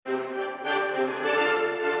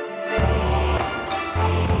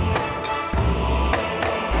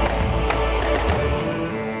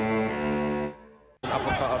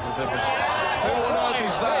of us. Who on earth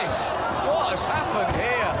is this? What has happened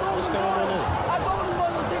here? What's going on here?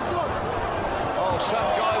 Oh, some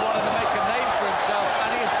guy wanted to make a name for himself and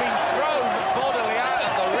he has been thrown bodily out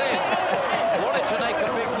of the ring. Wanted to make a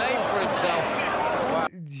big name for himself.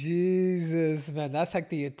 Jesus, man, that's like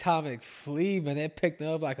the atomic flea, man. They picked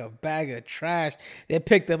him up like a bag of trash. They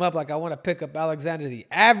picked him up like I want to pick up Alexander the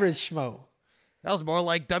Average Schmo. That was more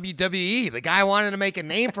like WWE. The guy wanted to make a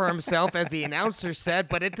name for himself, as the announcer said,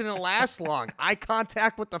 but it didn't last long. Eye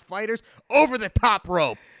contact with the fighters over the top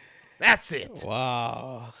rope. That's it.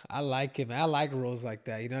 Wow. I like it, man. I like rules like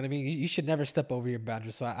that. You know what I mean? You should never step over your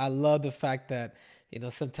boundaries. So I love the fact that, you know,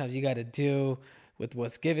 sometimes you got to deal with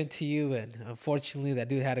what's given to you. And unfortunately, that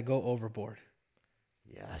dude had to go overboard.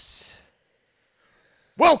 Yes.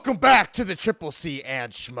 Welcome back to the Triple C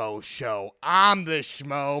and Schmo Show. I'm the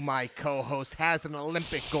Schmo. My co-host has an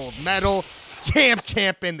Olympic gold medal,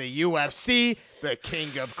 champ in the UFC, the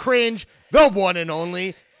king of cringe, the one and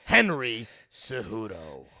only Henry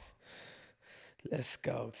Cejudo. Let's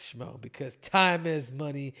go, Schmo, because time is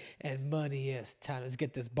money and money is time. Let's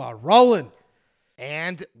get this ball rolling.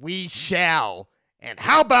 And we shall. And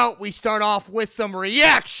how about we start off with some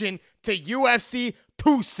reaction to UFC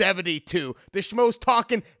 272. The Schmo's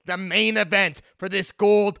talking the main event for this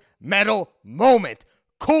gold medal moment.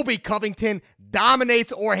 Colby Covington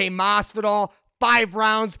dominates Jorge Masvidal, 5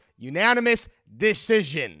 rounds, unanimous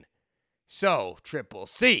decision. So, Triple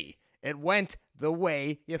C, it went the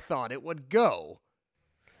way you thought it would go.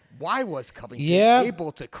 Why was Covington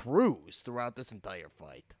able to cruise throughout this entire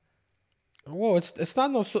fight? Well, it's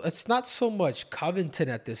not so much Covington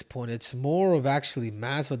at this point. It's more of actually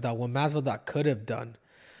Masvidal. What Masvidal could have done.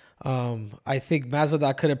 I think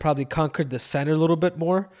Masvidal could have probably conquered the center a little bit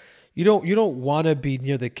more. You don't want to be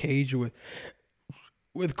near the cage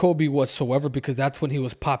with Colby whatsoever, because that's when he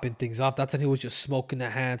was popping things off. That's when he was just smoking the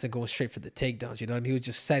hands and going straight for the takedowns. You know what I mean? He was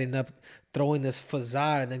just setting up, throwing this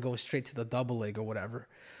fazad and then going straight to the double leg or whatever.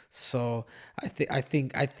 So I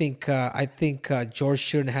think George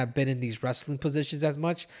shouldn't have been in these wrestling positions as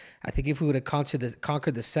much. I think if we would have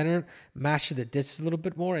conquered the center, mastered the distance a little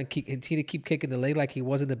bit more, and continue to keep kicking the leg like he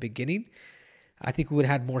was in the beginning, I think we would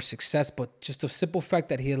have had more success. But just the simple fact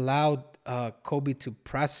that he allowed Colby to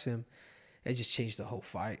press him, it just changed the whole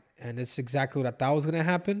fight. And it's exactly what I thought was going to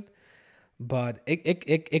happen. But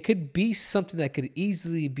it could be something that could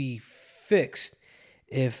easily be fixed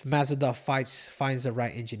if Masvidal finds the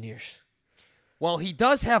right engineers. Well, he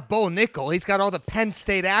does have Bo Nickel. He's got all the Penn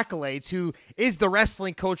State accolades, who is the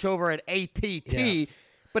wrestling coach over at ATT. Yeah.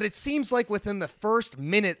 But it seems like within the first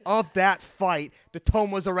minute of that fight, the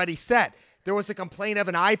tone was already set. There was a complaint of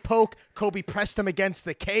an eye poke. Colby pressed him against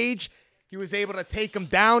the cage. He was able to take him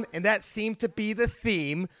down, and that seemed to be the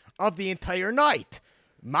theme of the entire night.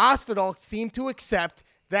 Masvidal seemed to accept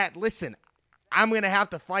that, listen, I'm going to have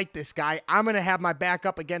to fight this guy. I'm going to have my back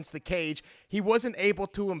up against the cage. He wasn't able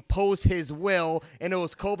to impose his will, and it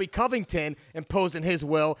was Colby Covington imposing his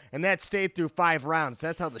will, and that stayed through 5 rounds.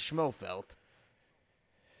 That's how the Schmo felt.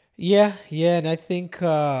 Yeah, and I think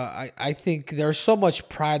I think there's so much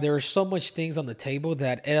pride. There are so much things on the table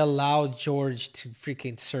that it allowed George to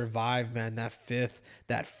freaking survive, man, that 5th,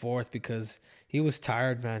 that 4th, because he was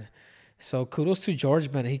tired, man. So kudos to George,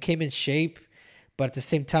 man. He came in shape. But at the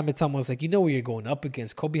same time, it's almost like, you know what you're going up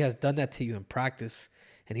against. Colby has done that to you in practice.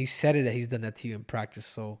 And he said it that he's done that to you in practice.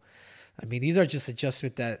 So, I mean, these are just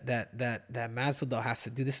adjustments that Masvidal has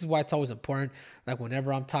to do. This is why it's always important. Like,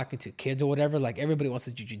 whenever I'm talking to kids or whatever, like, everybody wants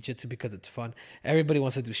to do jiu-jitsu because it's fun. Everybody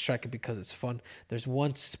wants to do striking because it's fun. There's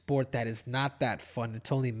one sport that is not that fun.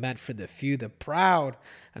 It's only meant for the few, the proud.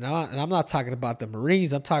 And I'm not talking about the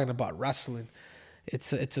Marines. I'm talking about wrestling.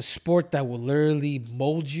 It's a sport that will literally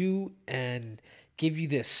mold you and give you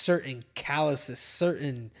this certain callous, this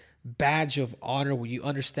certain badge of honor where you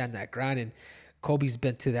understand that grind. And Colby's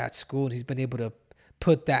been to that school, and he's been able to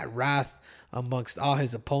put that wrath amongst all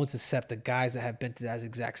his opponents, except the guys that have been to that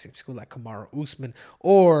exact same school, like Kamaru Usman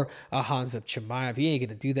or Khamzat Chimaev. He ain't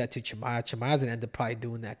gonna do that to Chimaev. Chimaev's gonna end up probably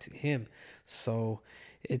doing that to him. So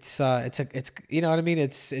it's you know what I mean.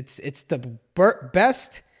 It's the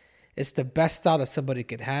best. It's the best style that somebody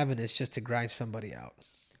could have, and it's just to grind somebody out.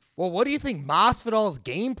 Well, what do you think Masvidal's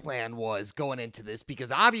game plan was going into this?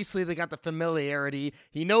 Because obviously they got the familiarity.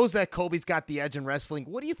 He knows that Colby's got the edge in wrestling.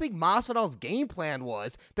 What do you think Masvidal's game plan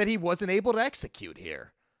was that he wasn't able to execute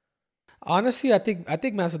here? Honestly, I think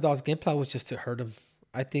Masvidal's game plan was just to hurt him.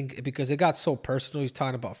 I think because it got so personal. He's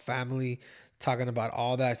talking about family, talking about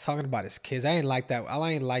all that. He's talking about his kids. I ain't like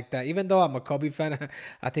that. Even though I'm a Colby fan,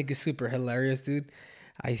 I think it's super hilarious, dude.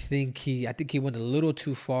 I think he went a little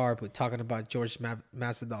too far with talking about George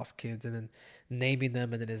Masvidal's kids and then naming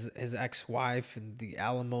them, and then his ex-wife and the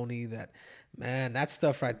alimony. That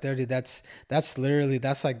stuff right there, dude. That's literally,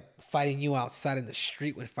 that's like fighting you outside in the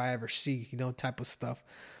street if I ever see, type of stuff.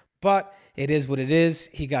 But it is what it is.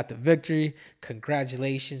 He got the victory.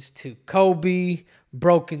 Congratulations to Colby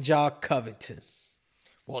Broken Jaw Covington.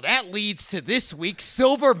 Well, that leads to this week's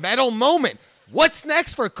silver medal moment. What's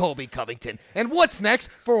next for Colby Covington? And what's next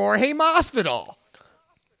for Jorge Masvidal?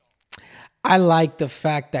 I like the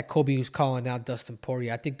fact that Colby was calling out Dustin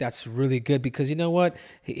Poirier. I think that's really good because you know what?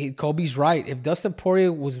 Colby's right. If Dustin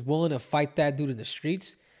Poirier was willing to fight that dude in the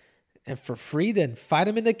streets and for free, then fight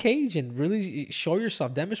him in the cage and really show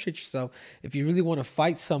yourself, demonstrate yourself. If you really want to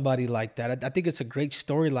fight somebody like that, I think it's a great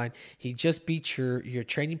storyline. He just beat your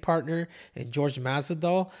training partner and George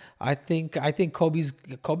Masvidal. I think Colby's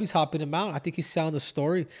hopping him out. I think he's selling the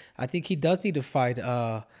story. I think he does need to fight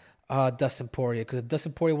Dustin Poirier, because if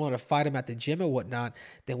Dustin Poirier wanted to fight him at the gym or whatnot,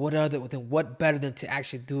 then what better than to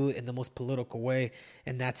actually do it in the most political way,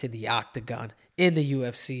 and that's in the octagon in the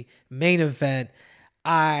UFC main event.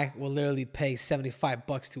 I will literally pay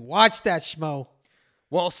 $75 to watch that schmo.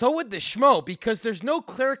 Well, so would the schmo, because there's no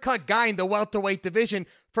clear-cut guy in the welterweight division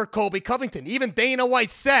for Colby Covington. Even Dana White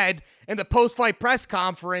said in the post-fight press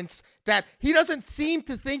conference that he doesn't seem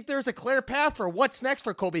to think there's a clear path for what's next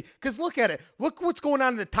for Colby. Because look at it. Look what's going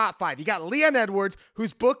on in the top 5. You got Leon Edwards,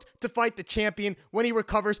 who's booked to fight the champion when he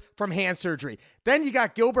recovers from hand surgery. Then you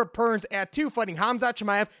got Gilbert Burns at 2 fighting Khamzat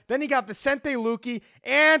Chimaev. Then you got Vicente Luque.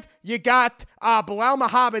 And you got Bilal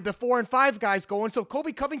Muhammad, the 4 and 5 guys going. So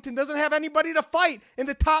Colby Covington doesn't have anybody to fight in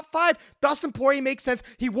the top 5. Dustin Poirier makes sense.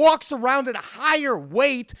 He walks around at a higher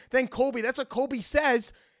weight than Colby. That's what Colby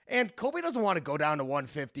says. And Colby doesn't want to go down to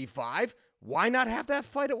 155. Why not have that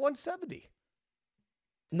fight at 170?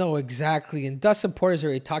 No, exactly. And Dustin Poirier's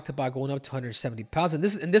already talked about going up to 170 pounds. And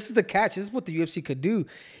this is the catch. This is what the UFC could do.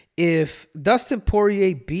 If Dustin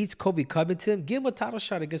Poirier beats Colby Covington, give him a title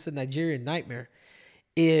shot against the Nigerian Nightmare.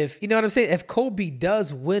 If, you know what I'm saying? If Colby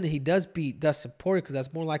does win, he does beat Dustin Poirier, because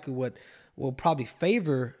that's more likely what will probably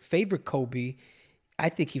favor Colby. I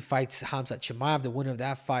think he fights Khamzat Chimaev. The winner of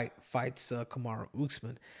that fight fights Kamaru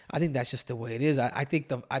Usman. I think that's just the way it is. I think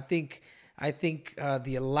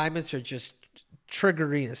the alignments are just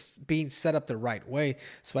triggering and being set up the right way.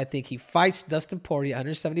 So I think he fights Dustin Poirier at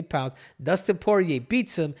 170 pounds. Dustin Poirier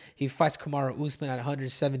beats him. He fights Kamaru Usman at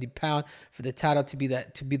 170 pounds for the title to be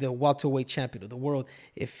the welterweight champion of the world.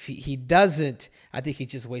 If he doesn't, I think he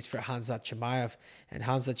just waits for Khamzat Chimaev, and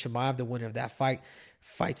Khamzat Chimaev, the winner of that fight,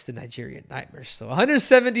 fights the Nigerian Nightmare. So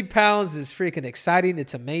 170 pounds is freaking exciting.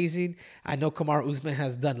 It's amazing. I know Kamaru Usman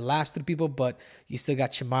has done laps to people, but you still got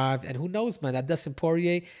Chimaev. And who knows, man, that Dustin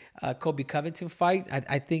Poirier, Colby Covington fight,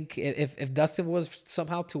 I think if Dustin was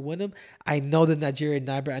somehow to win him, I know the Nigerian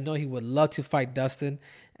Nightmare, I know he would love to fight Dustin,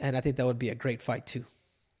 and I think that would be a great fight too.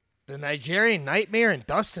 The Nigerian Nightmare and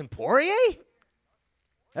Dustin Poirier?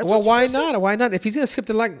 Well, why not? Why not? If he's going to skip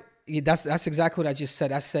the leg... Yeah, that's exactly what I just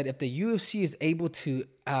said. I said if the UFC is able to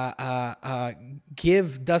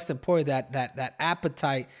give Dustin Poirier that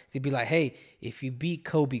appetite to be like, hey, if you beat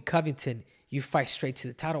Colby Covington, you fight straight to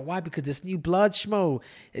the title. Why? Because this new blood schmo.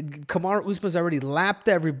 Kamaru Usman's already lapped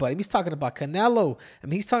everybody. He's talking about Canelo.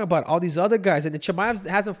 He's talking about all these other guys. And the Chimaev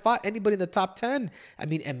hasn't fought anybody in the top 10.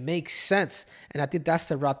 It makes sense. And I think that's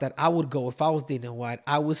the route that I would go if I was Dana White.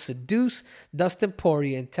 I would seduce Dustin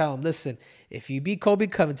Poirier and tell him, listen, if you beat Colby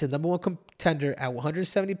Covington, number 1 contender at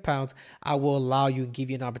 170 pounds, I will allow you and give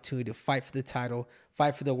you an opportunity to fight for the title,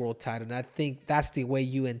 fight for the world title. And I think that's the way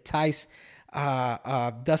you entice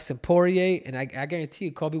Dustin Poirier, and I guarantee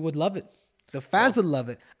you Colby would love it. The fans would love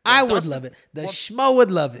it. I would love it. The schmo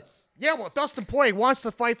would love it. Yeah, well, Dustin Poirier wants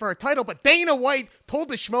to fight for a title, but Dana White told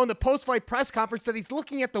the schmo in the post-fight press conference that he's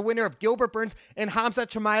looking at the winner of Gilbert Burns and Khamzat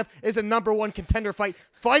Chimaev as a number 1 contender fight,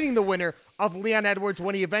 fighting the winner of Leon Edwards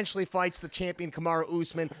when he eventually fights the champion Kamaru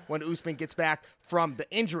Usman when Usman gets back from the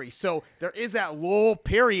injury. So there is that lull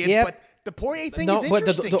period, but the Poirier thing is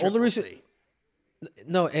interesting. The only reason...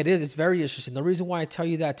 No, it is. It's very interesting. The reason why I tell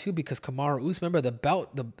you that too, because Kamaru Usman, remember the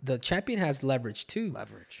belt, the champion has leverage too.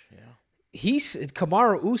 Leverage, yeah.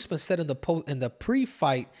 Kamaru Usman said in the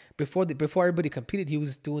pre-fight before everybody competed, he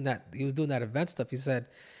was doing that event stuff. He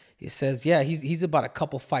says, yeah, he's about a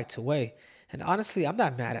couple fights away. And honestly, I'm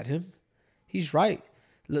not mad at him. He's right.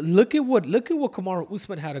 Look at what Kamaru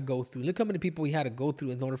Usman had to go through. Look how many people he had to go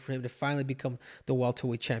through in order for him to finally become the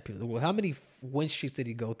welterweight champion of the world. How many win streaks did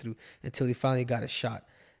he go through until he finally got a shot?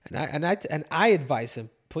 And I advise him,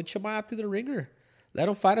 put Chimaev through the ringer. Let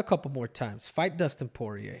him fight a couple more times. Fight Dustin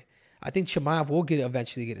Poirier. I think Chimaev will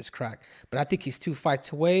eventually get his crack, but I think he's 2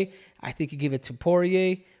 fights away. I think you give it to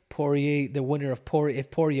Poirier. Poirier, the winner of Poirier.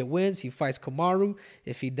 If Poirier wins, he fights Kamaru.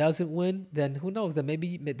 If he doesn't win, then who knows? Then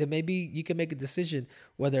maybe you can make a decision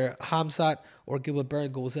whether Khamzat or Gilbert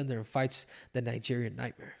Burns goes in there and fights the Nigerian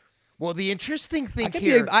Nightmare. Well, the interesting thing I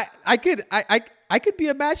could be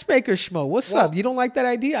a matchmaker, Schmo. What's up? You don't like that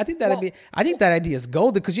idea? I think that idea is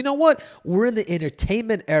golden because you know what? We're in the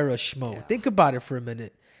entertainment era, Schmo. Yeah. Think about it for a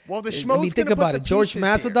minute. Well, the Schmo's think about it. George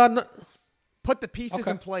Masvidal. Put the pieces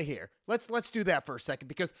in play here. Let's do that for a second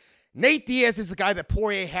because Nate Diaz is the guy that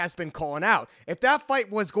Poirier has been calling out. If that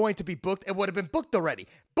fight was going to be booked, it would have been booked already.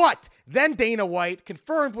 But then Dana White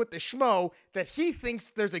confirmed with the Schmo that he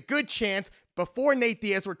thinks there's a good chance before Nate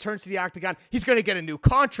Diaz returns to the octagon, he's going to get a new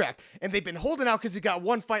contract. And they've been holding out because he got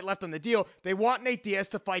one fight left on the deal. They want Nate Diaz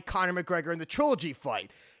to fight Conor McGregor in the trilogy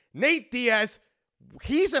fight. Nate Diaz,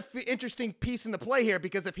 he's an interesting piece in the play here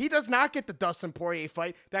because if he does not get the Dustin Poirier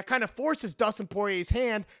fight, that kind of forces Dustin Poirier's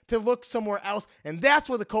hand to look somewhere else. And that's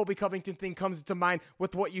where the Colby Covington thing comes into mind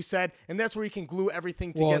with what you said. And that's where you can glue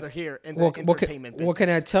everything together here in the entertainment business. Well, can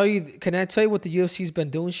I tell you what the UFC's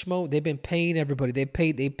been doing, Schmo? They've been paying everybody. They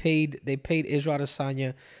paid Israel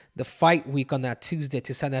Adesanya the fight week on that Tuesday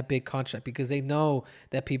to sign that big contract because they know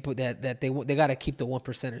that people that they got to keep the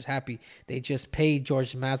 1%ers happy. They just paid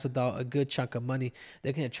George Masvidal a good chunk of money.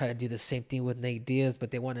 They're gonna try to do the same thing with Nate Diaz,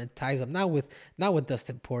 but they want to entice him not with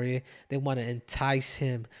Dustin Poirier. They want to entice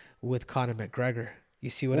him with Conor McGregor. You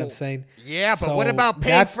see what I'm saying? Yeah, but what about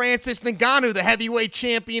paying Francis Ngannou, the heavyweight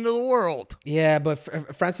champion of the world? Yeah, but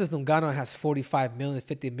Francis Ngannou has 45 million,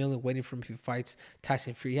 50 million waiting for him if he fights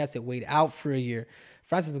Tyson Fury. He has to wait out for a year.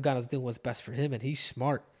 Francis Ngannou's doing what's best for him, and he's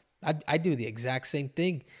smart. I do the exact same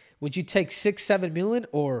thing. Would you take 6-7 million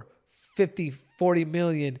or 50-40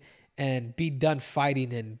 million and be done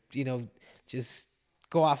fighting and, just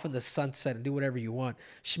go off in the sunset and do whatever you want?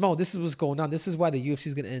 Schmo, this is what's going on. This is why the UFC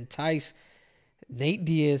is going to entice Nate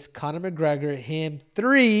Diaz, Conor McGregor, him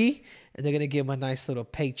 3, and they're going to give him a nice little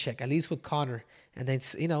paycheck, at least with Conor, and then,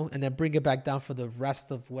 and then bring it back down for the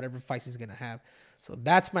rest of whatever fights he's going to have. So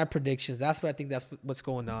that's my predictions. That's what I think that's what's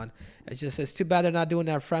going on. It's too bad they're not doing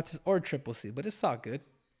that Francis or Triple C, but it's all good.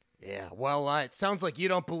 Yeah, well, it sounds like you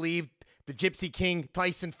don't believe the Gypsy King,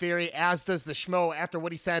 Tyson Fury, as does the Schmo after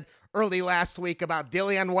what he said early last week about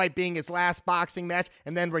Dillian White being his last boxing match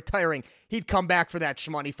and then retiring. He'd come back for that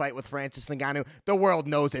shmoney fight with Francis Ngannou. The world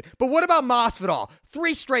knows it. But what about Masvidal?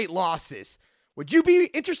 3 straight losses. Would you be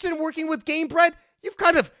interested in working with Gamebred? You've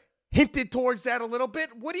kind of hinted towards that a little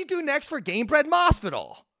bit. What do you do next for Gamebred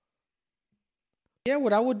Masvidal? Yeah,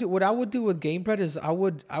 what I would do with Gamebred is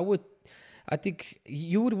I think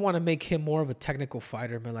you would want to make him more of a technical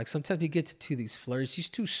fighter, man. Like sometimes he gets into these flirts. He's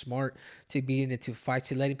too smart to be into fights.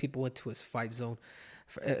 He's letting people into his fight zone.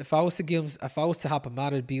 If I was to hop him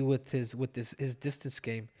out, it'd be with his distance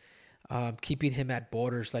game. Keeping him at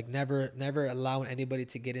borders, like never allowing anybody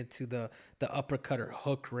to get into the uppercut or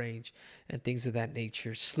hook range and things of that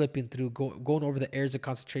nature. Slipping through, going over the areas of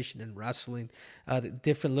concentration in wrestling, the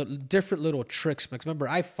different little tricks. Because remember,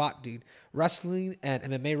 I fought, dude. Wrestling and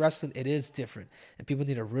MMA wrestling, it is different, and people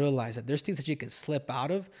need to realize that there's things that you can slip out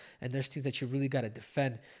of, and there's things that you really got to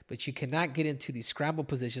defend. But you cannot get into these scramble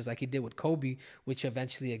positions like he did with Kobe, which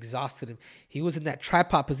eventually exhausted him. He was in that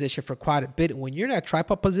tripod position for quite a bit, and when you're in that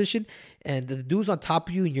tripod position and the dude's on top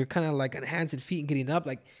of you and you're kind of like on hands and feet and getting up,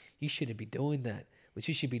 like you shouldn't be doing that. What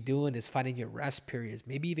you should be doing is fighting your rest periods,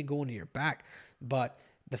 maybe even going to your back. But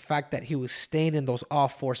the fact that he was staying in those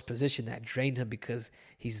off-force position that drained him because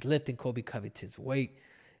he's lifting Colby Covington's weight.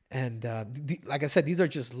 And like I said, these are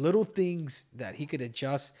just little things that he could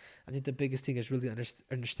adjust. I think the biggest thing is really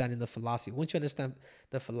understanding the philosophy. Once you understand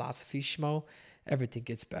the philosophy, Schmo, everything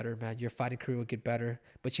gets better, man. Your fighting career will get better,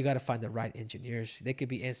 but you got to find the right engineers. They could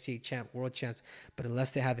be NCAA champ, world champs, but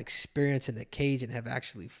unless they have experience in the cage and have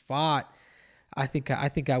actually fought, I think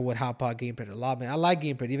I would help out Gamebred a lot, man. I like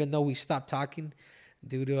Gamebred, even though we stopped talking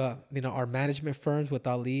due to our management firms with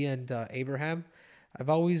Ali and Abraham. I've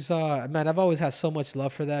always had so much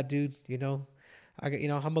love for that dude. I'm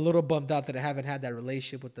a little bummed out that I haven't had that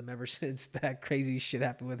relationship with him ever since that crazy shit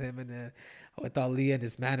happened with him and with Ali and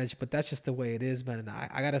his management. But that's just the way it is, man. And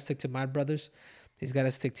I gotta stick to my brothers. He's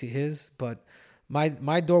gotta stick to his. But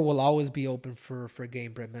my door will always be open for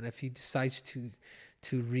Gamebred, man. If he decides to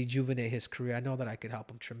rejuvenate his career, I know that I could help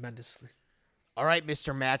him tremendously. All right,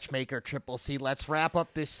 Mr. Matchmaker Triple C, let's wrap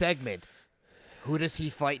up this segment. Who does he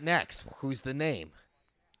fight next? Who's the name?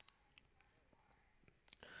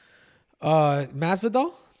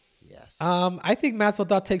 Masvidal? Yes. I think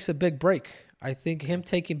Masvidal takes a big break. I think him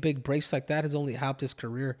taking big breaks like that has only helped his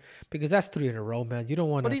career because that's 3 in a row, man. You don't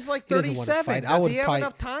want to. But he's like he doesn't wanna 37. fight. Does he have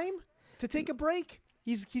enough time to take a break?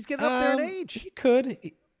 He's getting up there in age. He could.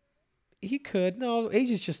 He could. No,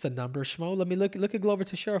 age is just a number, Schmo. Let me look at Glover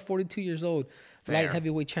Teixeira, 42 years old, light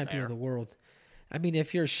heavyweight champion of the world. I mean,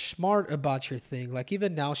 if you're smart about your thing, like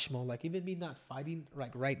even now, Schmo, like even me not fighting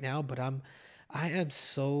like right now, but I am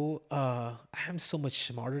so much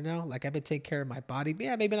smarter now. Like I've been taking care of my body.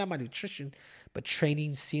 Yeah, maybe not my nutrition, but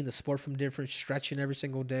training, seeing the sport from different, stretching every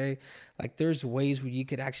single day. Like there's ways where you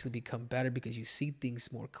could actually become better because you see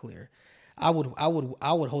things more clear. I would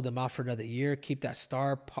hold him out for another year, keep that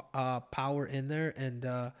star power in there, and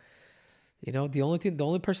the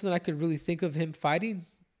only person that I could really think of him fighting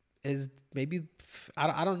is maybe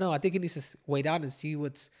I don't know. I think he needs to wait out and see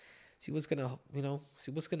what's gonna.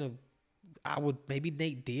 I would maybe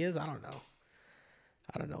Nate Diaz. I don't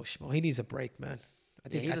know, Shmo. He needs a break, man. I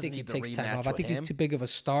think he takes time off. I think he's too big of a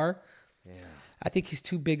star. Yeah. I think he's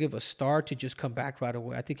too big of a star to just come back right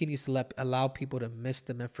away. I think he needs to allow people to miss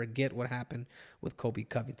them and forget what happened with Kobe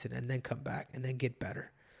Covington and then come back and then get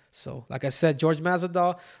better. So, like I said, George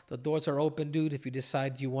Masvidal, the doors are open, dude. If you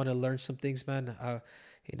decide you want to learn some things, man,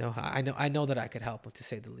 I know that I could help him, to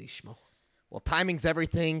say the least, Schmo. Well, timing's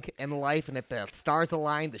everything in life, and if the stars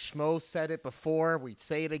align, the Schmo said it before, we'd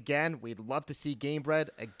say it again. We'd love to see Gamebred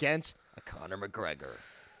against a Conor McGregor.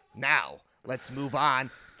 Now, let's move on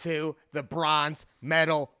to the bronze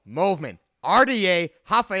medal movement. RDA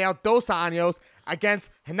Rafael Dos Anjos against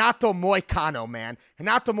Renato Moicano, man.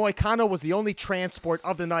 Renato Moicano was the only transport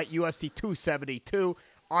of the night, UFC 272.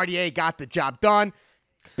 RDA got the job done.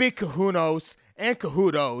 Big kahunos and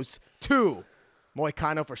kahudos to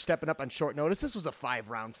Moicano for stepping up on short notice. This was a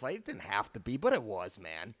 5-round fight. It didn't have to be, but it was,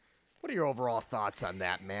 man. What are your overall thoughts on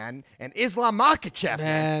that, man? And Islam Makhachev,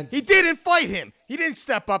 man. He didn't fight him. He didn't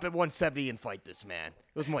step up at 170 and fight this man.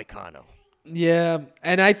 It was Moicano. Yeah,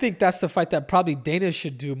 and I think that's the fight that probably Dana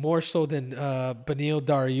should do more so than Beneil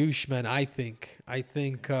Dariush, man. I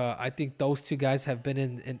think those two guys have been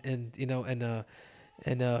in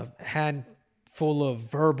a handful of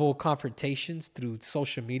verbal confrontations through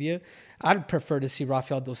social media. I'd prefer to see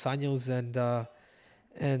Rafael Dos Anjos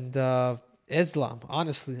and Islam.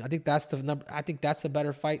 Honestly, I think that's the number. I think that's a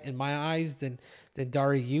better fight in my eyes than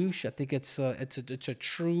Dariush. I think it's a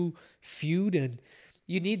true feud, and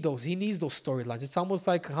you need those. He needs those storylines. It's almost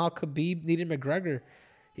like how Khabib needed McGregor.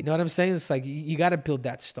 You know what I'm saying? It's like you got to build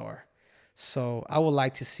that star. So I would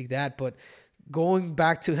like to see that. But going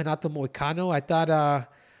back to Renato Moicano, I thought,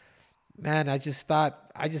 I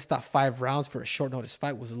just thought 5 rounds for a short notice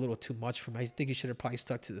fight was a little too much for me. I think he should have probably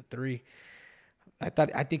stuck to the 3.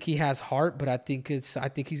 I think he has heart, but I think he's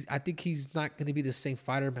not going to be the same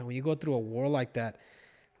fighter, man. When you go through a war like that,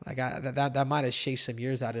 that might have shaved some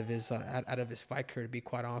years out of his fight career, to be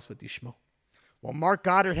quite honest with you, Schmo. Well, Mark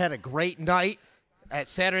Goddard had a great night at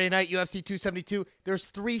Saturday Night UFC 272. There's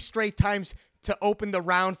 3 straight times to open the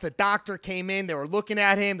rounds. The doctor came in. They were looking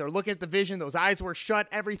at him. They were looking at the vision. Those eyes were shut,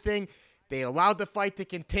 everything. They allowed the fight to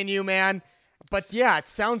continue, man. But, yeah, it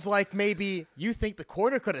sounds like maybe you think the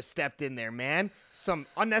corner could have stepped in there, man. Some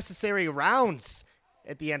unnecessary rounds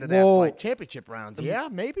at the end of that fight. Championship rounds. Yeah,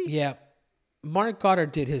 maybe. Yeah. Mark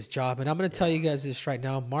Goddard did his job, and I'm going to tell you guys this right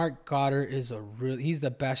now. Mark Goddard is he's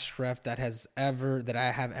the best ref that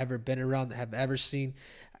I have ever been around, that have ever seen.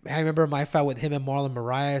 I remember my fight with him and Marlon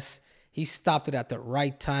Moraes. He stopped it at the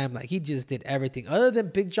right time. Like, he just did everything. Other than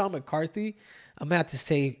Big John McCarthy, I'm going to have to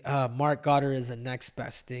say Mark Goddard is the next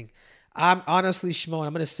best thing. I'm honestly, Shimon,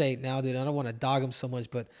 I'm going to say it now, dude. I don't want to dog him so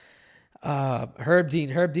much, but Herb Dean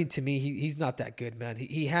to me, he's not that good, man.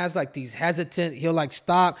 He has like these hesitant, he'll like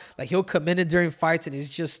stop, like he'll come in during fights and he's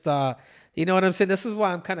just, you know what I'm saying? This is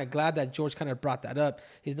why I'm kind of glad that George kind of brought that up.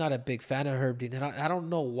 He's not a big fan of Herb Dean. And I don't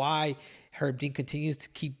know why Herb Dean continues to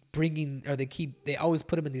keep bringing, or they always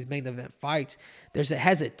put him in these main event fights. There's a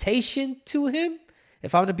hesitation to him.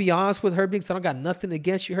 If I'm going to be honest with Herb Dean, because I don't got nothing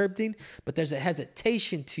against you, Herb Dean, but there's a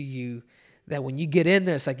hesitation to you that when you get in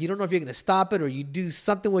there, it's like you don't know if you're going to stop it or you do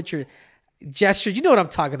something with your gestures. You know what I'm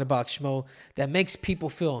talking about, Schmo, that makes people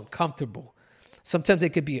feel uncomfortable. Sometimes it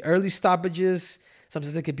could be early stoppages.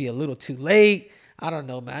 Sometimes it could be a little too late. I don't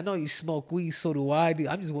know, man. I know you smoke weed, so do I. Dude,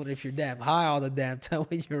 I'm just wondering if you're damn high all the damn time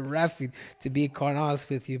when you're reffing, to be quite honest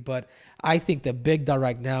with you. But I think the big dog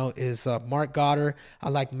right now is Mark Goddard. I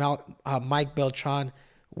like Mike Beltran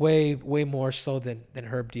way more so than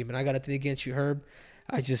Herb Dean. I got nothing against you, Herb.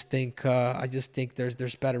 I just think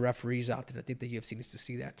there's better referees out there. I think the UFC needs to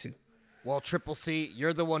see that too. Well, Triple C,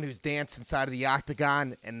 you're the one who's danced inside of the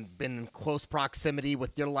octagon and been in close proximity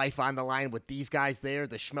with your life on the line with these guys there.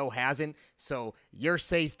 The Schmo hasn't. So your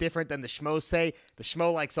say's different than the Schmo say. The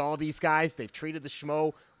Schmo likes all these guys. They've treated the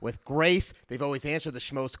Schmo with grace. They've always answered the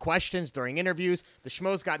Schmo's questions during interviews. The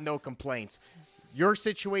Schmo's got no complaints. Your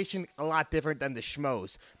situation, a lot different than the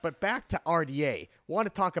Schmo's. But back to RDA. Want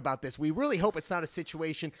to talk about this. We really hope it's not a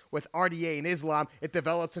situation with RDA and Islam. It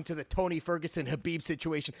develops into the Tony Ferguson-Habib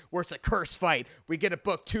situation where it's a curse fight. We get it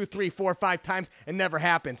booked 2, 3, 4, 5 times and never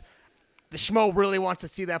happens. The Schmo really wants to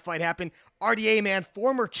see that fight happen. RDA, man,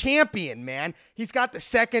 former champion, man. He's got the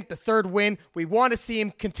second, the third win. We want to see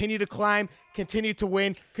him continue to climb, continue to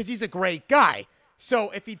win, because he's a great guy.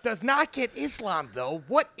 So if he does not get Islam, though,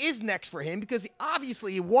 what is next for him? Because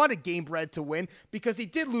obviously he wanted Gamebred to win because he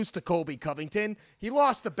did lose to Colby Covington. He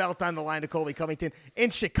lost the belt on the line to Colby Covington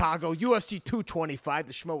in Chicago, UFC 225.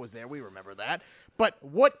 The Schmo was there. We remember that. But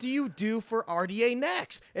what do you do for RDA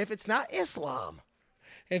next if it's not Islam?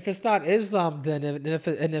 If it's not Islam, then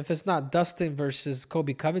if it's not Dustin versus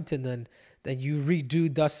Colby Covington, then you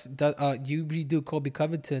redo Colby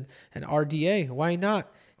Covington and RDA. Why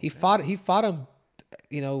not? He fought him.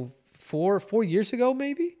 4 years ago,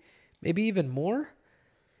 maybe even more.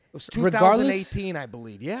 It was 2018, I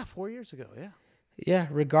believe. Yeah, 4 years ago. Yeah. Yeah.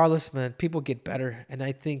 Regardless, man, people get better, and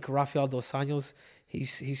I think Rafael dos Anjos,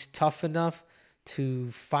 he's tough enough to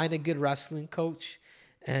find a good wrestling coach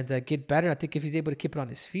and get better. I think if he's able to keep it on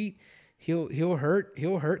his feet, he'll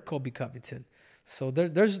hurt Colby Covington. So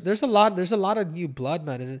there's a lot of new blood,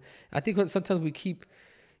 man, and I think sometimes we keep.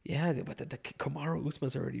 Yeah, but the Kamaru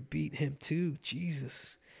Usman's already beat him too.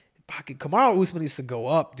 Jesus. Kamaru Usman needs to go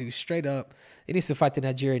up, dude, straight up. He needs to fight the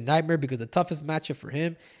Nigerian Nightmare because the toughest matchup for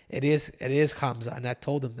him, it is Hamza, and I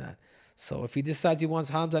told him that. So if he decides he wants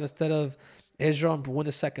Hamza instead of Israel and win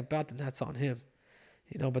the second bout, then that's on him.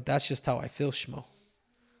 But that's just how I feel, Schmo.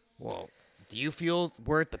 Well, do you feel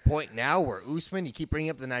we're at the point now where Usman, you keep bringing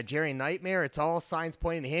up the Nigerian Nightmare, it's all signs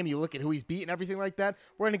pointing to him, you look at who he's beaten, everything like that,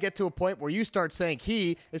 we're going to get to a point where you start saying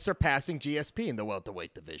he is surpassing GSP in the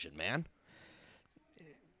welterweight division, man?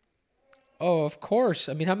 Oh, of course.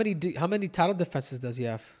 I mean, how many title defenses does he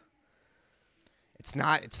have? It's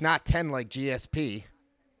not 10 like GSP,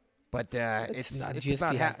 but it's GSP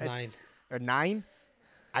about has 9. Or 9?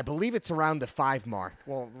 I believe it's around the 5 mark.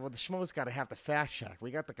 Well, the Schmo's got to have the fact check.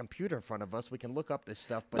 We got the computer in front of us. We can look up this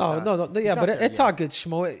stuff. But no. Yeah, but it's all good,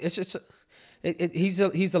 Schmo.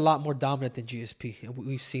 He's a lot more dominant than GSP.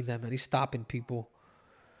 We've seen that, man. He's stopping people.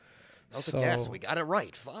 That was a guess. We got it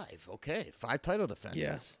right. 5. Okay, 5 title defenses.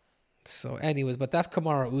 Yes. So, anyways, but that's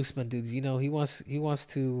Kamaru Usman, dude. He wants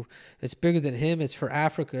to. It's bigger than him. It's for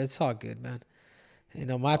Africa. It's all good, man.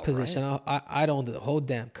 My position. Right. I'd own the whole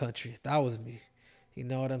damn country. If that was me. You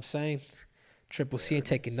know what I'm saying? Triple C ain't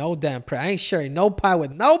taking no damn prey. I ain't sharing no pie with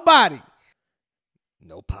nobody.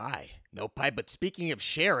 No pie. But speaking of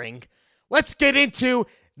sharing, let's get into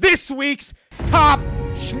this week's top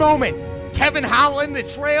schmoment. Kevin Holland, the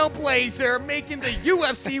Trailblazer, making the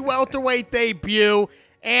UFC welterweight debut,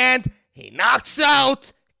 and he knocks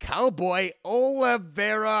out Cowboy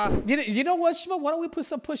Oliveira. You know what, Schmo? Why don't we put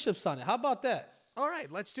some push-ups on it? How about that? All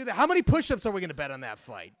right, let's do that. How many push-ups are we going to bet on that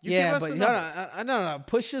fight? No.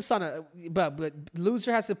 Push-ups on a but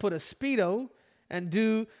loser has to put a Speedo and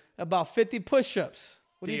do about 50 push-ups.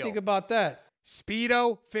 What do you think about that?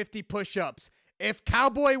 Speedo, 50 push-ups. If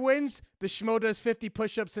Cowboy wins, the Schmo does 50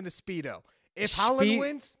 push-ups in a Speedo. If Holland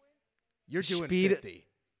wins, you're doing 50.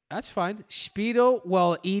 That's fine. Speedo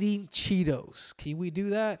while eating Cheetos. Can we do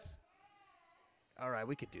that? All right,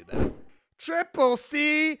 we could do that. Triple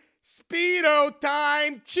C. Speedo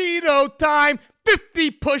time, Cheeto time,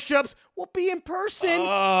 50 push-ups. We'll be in person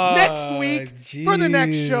next week for the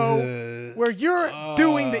next show where you're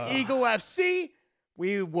doing the Eagle FC.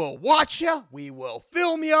 We will watch you. We will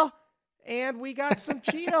film you. And we got some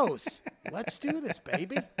Cheetos. Let's do this,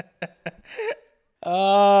 baby.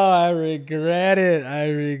 Oh, I regret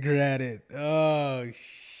it. Oh,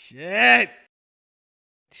 shit.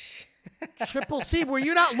 Triple C, were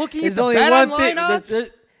you not looking at the bet online odds?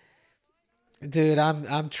 Dude,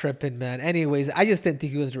 I'm tripping, man. Anyways, I just didn't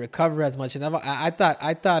think he was to recover as much, and I thought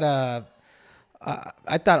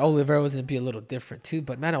Oliveira was gonna be a little different too.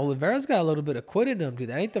 But man, Oliveira's got a little bit of quit in him, dude.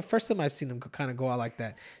 That ain't the first time I've seen him kind of go out like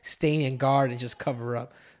that, stay in guard and just cover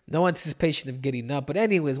up. No anticipation of getting up. But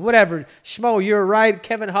anyways, whatever. Schmo, you're right.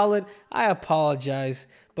 Kevin Holland, I apologize,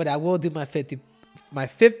 but I will do my 50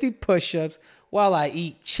 push-ups while I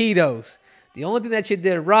eat Cheetos. The only thing that you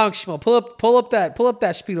did wrong, Schmo, pull up that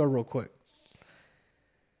Speedo real quick.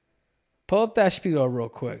 Pull up that Speedo real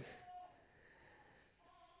quick.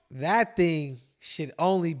 That thing should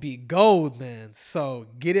only be gold, man. So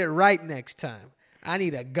get it right next time. I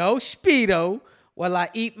need a Go Speedo while I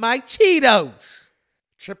eat my Cheetos.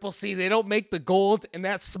 Triple C, they don't make the gold in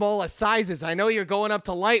that small of sizes. I know you're going up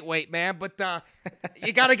to lightweight, man, but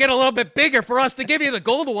you got to get a little bit bigger for us to give you the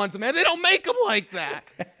gold ones, man. They don't make them like that.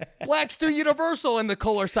 Black's too universal in the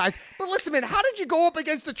cooler size. But listen, man, how did you go up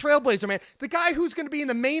against the Trailblazer, man? The guy who's going to be in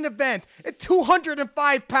the main event at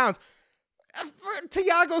 205 pounds.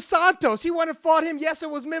 Thiago Santos, he went and fought him. Yes,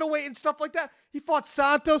 it was middleweight and stuff like that. He fought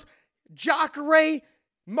Santos, Jacare,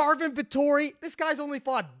 Marvin Vittori. This guy's only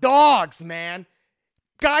fought dogs, man.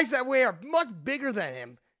 Guys that way are much bigger than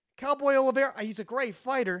him. Cowboy Oliveira, he's a great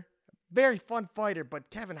fighter. Very fun fighter.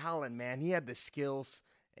 But Kevin Holland, man, he had the skills.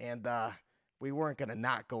 And we weren't going to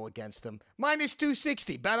not go against him. Minus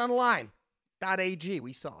 260, betonline.ag.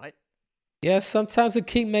 We saw it. Yeah, sometimes a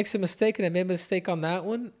king makes a mistake, and I made a mistake on that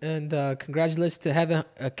one. And congratulations to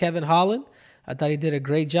Kevin Holland. I thought he did a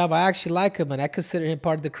great job. I actually like him, and I consider him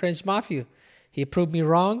part of the Cringe Mafia. He proved me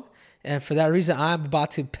wrong. And for that reason, I'm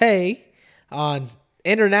about to pay on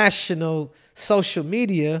international social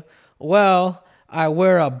media. Well, I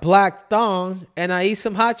wear a black thong and I eat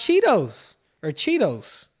some hot Cheetos or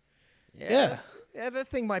Cheetos. Yeah, that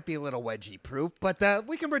thing might be a little wedgie proof, but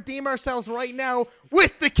we can redeem ourselves right now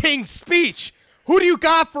with the King's speech. Who do you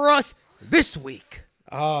got for us this week?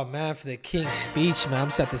 Oh, man, for the King's speech, man, I'm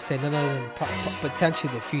just have to say none other than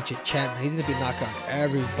potentially the future champ. Man. He's going to be knocking on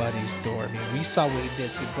everybody's door. I mean, we saw what he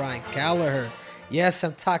did to Brian Gallagher. Yes,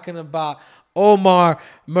 I'm talking about Omar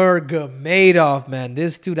Nurmagomedov, man.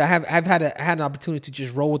 This dude, I've had an opportunity to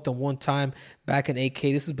just roll with him one time back in AK.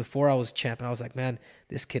 This is before I was champ, and I was like, man,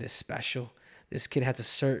 this kid is special. This kid has a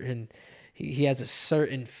certain he has a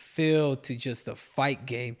certain feel to just the fight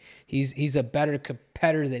game. He's a better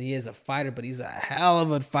competitor than he is a fighter, but he's a hell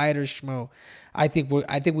of a fighter, Schmo. I think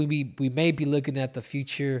we may be looking at the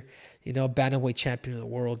future, bantamweight champion of the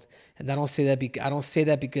world. And I don't say that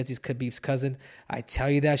because he's Khabib's cousin. I tell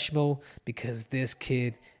you that, Schmo, because this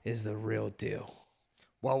kid is the real deal.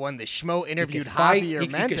 Well, when the Schmo interviewed Javier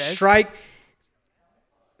Mendez,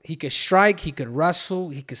 he could strike, he could wrestle,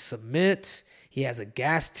 he could submit. He has a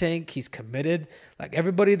gas tank. He's committed. Like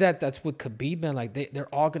everybody that's with Khabib, man, like they're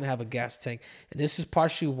all gonna have a gas tank. And this is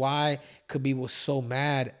partially why Khabib was so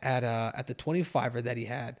mad at the 25er that he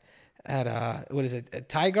had at at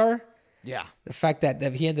Tiger. Yeah. The fact that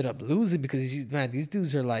he ended up losing because these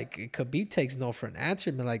dudes are like, Khabib takes no for an answer,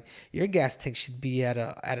 man. Like your gas tank should be at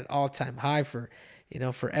an all-time high for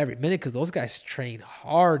every minute because those guys train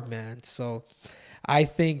hard, man. So I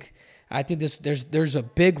think there's a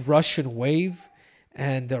big Russian wave,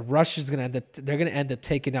 and the Russians gonna end up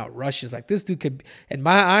taking out Russians. Like this dude could, in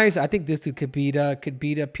my eyes, I think this dude could beat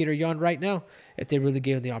Peter Yan right now if they really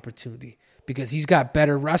gave him the opportunity because he's got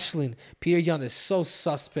better wrestling. Peter Yan is so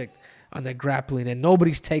suspect on the grappling, and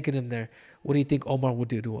nobody's taking him there. What do you think Omar would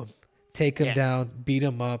do to him? Take him down, beat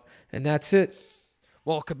him up, and that's it.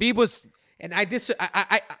 Well, Khabib was, and I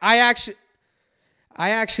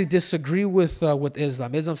actually disagree with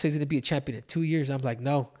Islam. Islam says he's going to be a champion in 2 years. I'm like,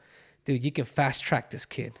 no, dude, you can fast track this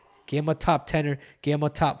kid. Give him a top 10er, give him a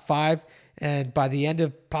top 5, and by the end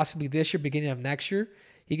of possibly this year, beginning of next year,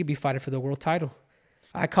 he could be fighting for the world title.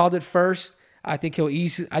 I called it first. I think he'll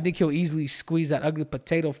easily squeeze that ugly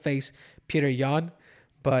potato face Peter Yan,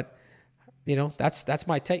 but that's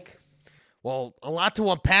my take. Well, a lot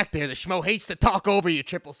to unpack there. The Schmo hates to talk over you,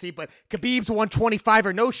 Triple C, but Khabib's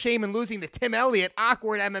 125er, no shame in losing to Tim Elliott,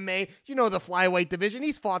 awkward MMA. The flyweight division.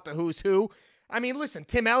 He's fought the who's who. I mean, listen,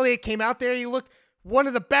 Tim Elliott came out there. He looked one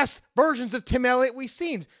of the best versions of Tim Elliott we've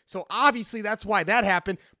seen. So obviously that's why that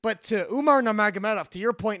happened. But to Umar Nurmagomedov, to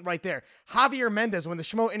your point right there, Javier Mendez, when the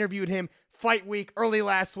Schmo interviewed him fight week, early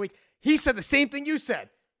last week, he said the same thing you said.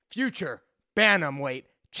 Future bantamweight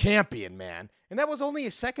champion, man. And that was only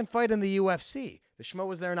his second fight in the UFC. The Schmo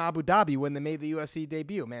was there in Abu Dhabi when they made the UFC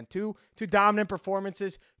debut, man. Two dominant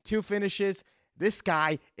performances, 2 finishes. This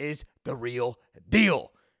guy is the real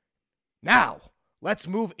deal. Now, let's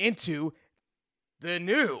move into the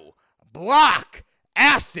new Block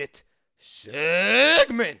Asset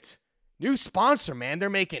segment. New sponsor, man. They're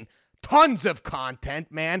making tons of content,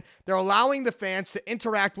 man. They're allowing the fans to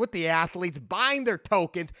interact with the athletes, buying their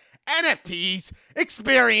tokens, NFTs,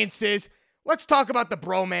 experiences. Let's talk about the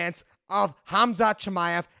bromance of Khamzat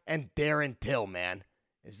Chimaev and Darren Till, man.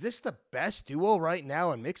 Is this the best duo right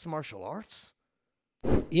now in mixed martial arts?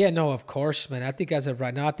 Yeah, no, of course, man. I think as of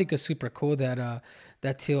right now, I think it's super cool that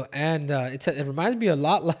Till and it reminds me a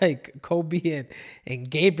lot like Kobe and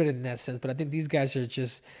Gabriel in that sense. But I think these guys are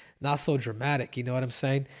just not so dramatic. You know what I'm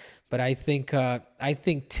saying? But I think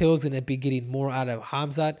Till's gonna be getting more out of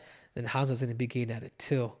Khamzat then Hamza's going to be getting at it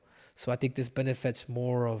Till. So I think this benefits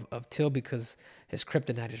more of Till because his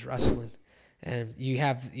kryptonite is wrestling. And you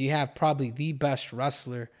have probably the best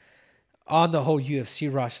wrestler on the whole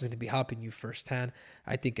UFC roster is going to be helping you firsthand.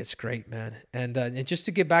 I think it's great, man. And just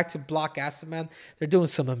to get back to Block Acid, man, they're doing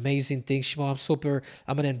some amazing things, Shmo.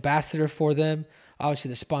 I'm an ambassador for them. Obviously,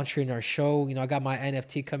 they're sponsoring our show. I got my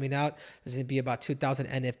NFT coming out. There's going to be about 2,000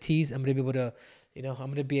 NFTs. I'm going to be able to, I'm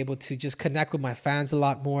going to be able to just connect with my fans a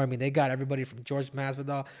lot more. I mean, they got everybody from George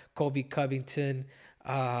Masvidal, Colby Covington,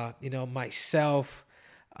 myself.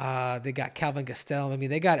 They got Calvin Gastelum. I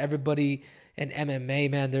mean, they got everybody in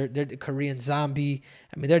MMA, man. They're the Korean Zombie.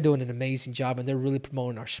 I mean, they're doing an amazing job, and they're really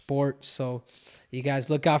promoting our sport. So you guys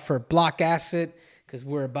look out for Block Acid because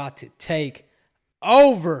we're about to take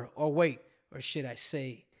over. Or should I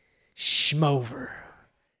say schmover?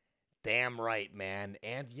 Damn right, man.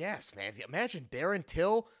 And yes, man, imagine Darren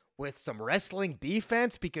Till with some wrestling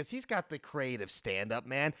defense because he's got the creative stand-up,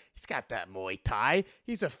 man. He's got that Muay Thai.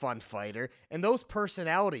 He's a fun fighter. And those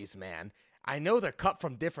personalities, man, I know they're cut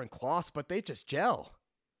from different cloths, but they just gel.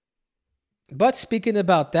 But speaking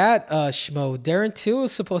about that, Schmo, Darren Till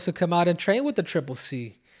is supposed to come out and train with the Triple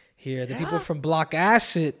C here. The people from Block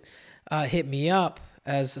Acid hit me up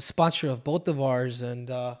as a sponsor of both of ours. And,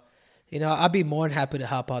 I'd be more than happy to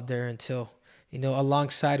help out Darren Till,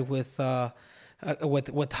 alongside with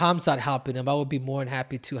Hamzat helping him. I would be more than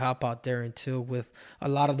happy to help out Darren Till with a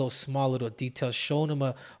lot of those small little details, showing him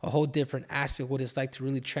a whole different aspect of what it's like to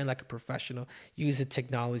really train like a professional, using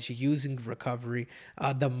technology, using recovery,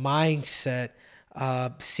 the mindset,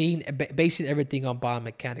 basing everything on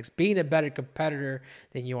biomechanics, being a better competitor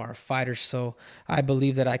than you are a fighter. So I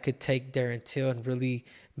believe that I could take Darren Till and really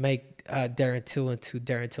make Darren Till into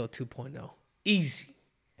Darren Till 2.0. Easy.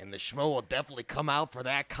 And the schmo will definitely come out for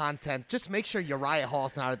that content. Just make sure Uriah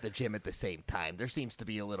Hall's not at the gym at the same time. There seems to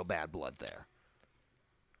be a little bad blood there.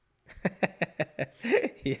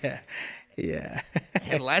 Yeah.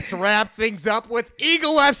 And let's wrap things up with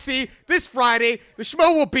Eagle FC this Friday. The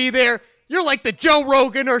schmo will be there. You're like the Joe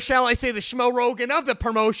Rogan, or shall I say the Schmo Rogan of the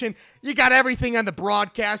promotion. You got everything on the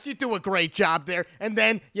broadcast. You do a great job there. And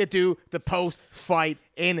then you do the post-fight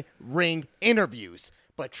in-ring interviews.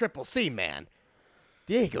 But Triple C, man,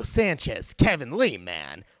 Diego Sanchez, Kevin Lee,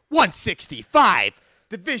 man, 165,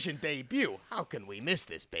 division debut. How can we miss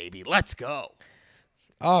this, baby? Let's go.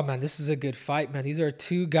 Oh, man, this is a good fight, man. These are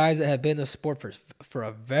two guys that have been in the sport for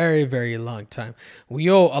a very, very long time.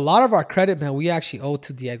 We owe a lot of our credit, man. We actually owe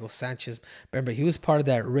to Diego Sanchez. Remember, he was part of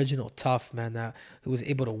that original Tough, man, that who was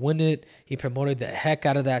able to win it. He promoted the heck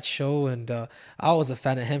out of that show, and I was a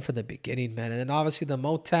fan of him from the beginning, man. And then obviously the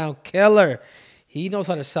Motown Killer. He knows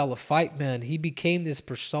how to sell a fight, man. He became this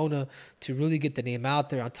persona to really get the name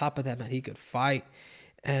out there. On top of that, man, he could fight.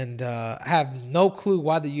 And I have no clue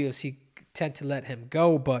why the UFC tend to let him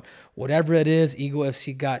go, but whatever it is, Eagle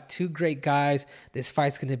FC got two great guys. This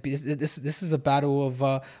fight's gonna be this is a battle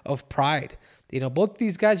of pride. Both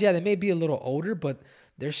these guys, they may be a little older, but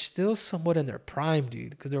they're still somewhat in their prime,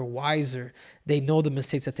 dude, because they're wiser. They know the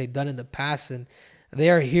mistakes that they've done in the past, and they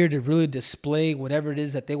are here to really display whatever it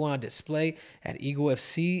is that they want to display at Eagle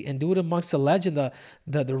FC and do it amongst the legend,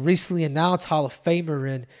 the recently announced Hall of Famer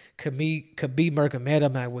in Khabib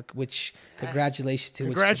Nurmagomedov, man, which congratulations to.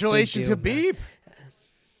 Congratulations, Khabib.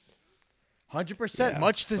 100%,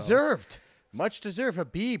 much deserved. Much deserved,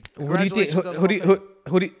 Khabib. Congratulations.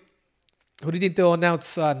 Who do you think they'll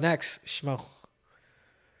announce next, Schmo?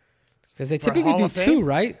 Because they typically do two,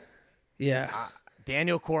 right? Yeah.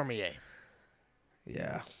 Daniel Cormier.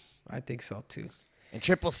 Yeah, I think so too. And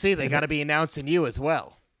Triple C, they got to be announcing you as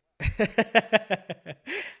well.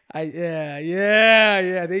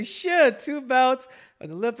 Yeah. They should 2 belts,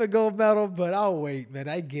 an Olympic gold medal, but I'll wait, man.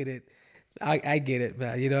 I get it. I get it,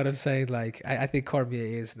 man. You know what I'm saying? Like I think Cormier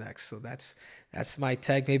is next, so that's my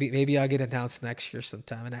tag. Maybe I'll get announced next year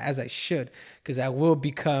sometime, and as I should, because I will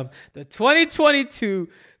become the 2022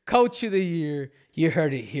 Coach of the Year. You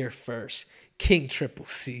heard it here first. King Triple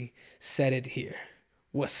C said it here.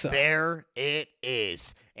 What's up? There it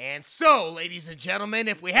is. And so, ladies and gentlemen,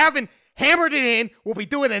 if we haven't hammered it in, we'll be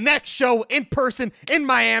doing the next show in person in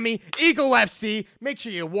Miami, Eagle FC. Make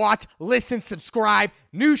sure you watch, listen, subscribe.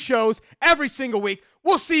 New shows every single week.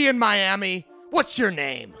 We'll see you in Miami. What's your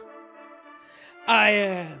name? I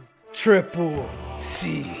am Triple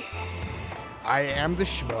C. I am the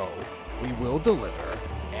Schmo. We will deliver,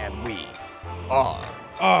 and we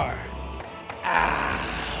are.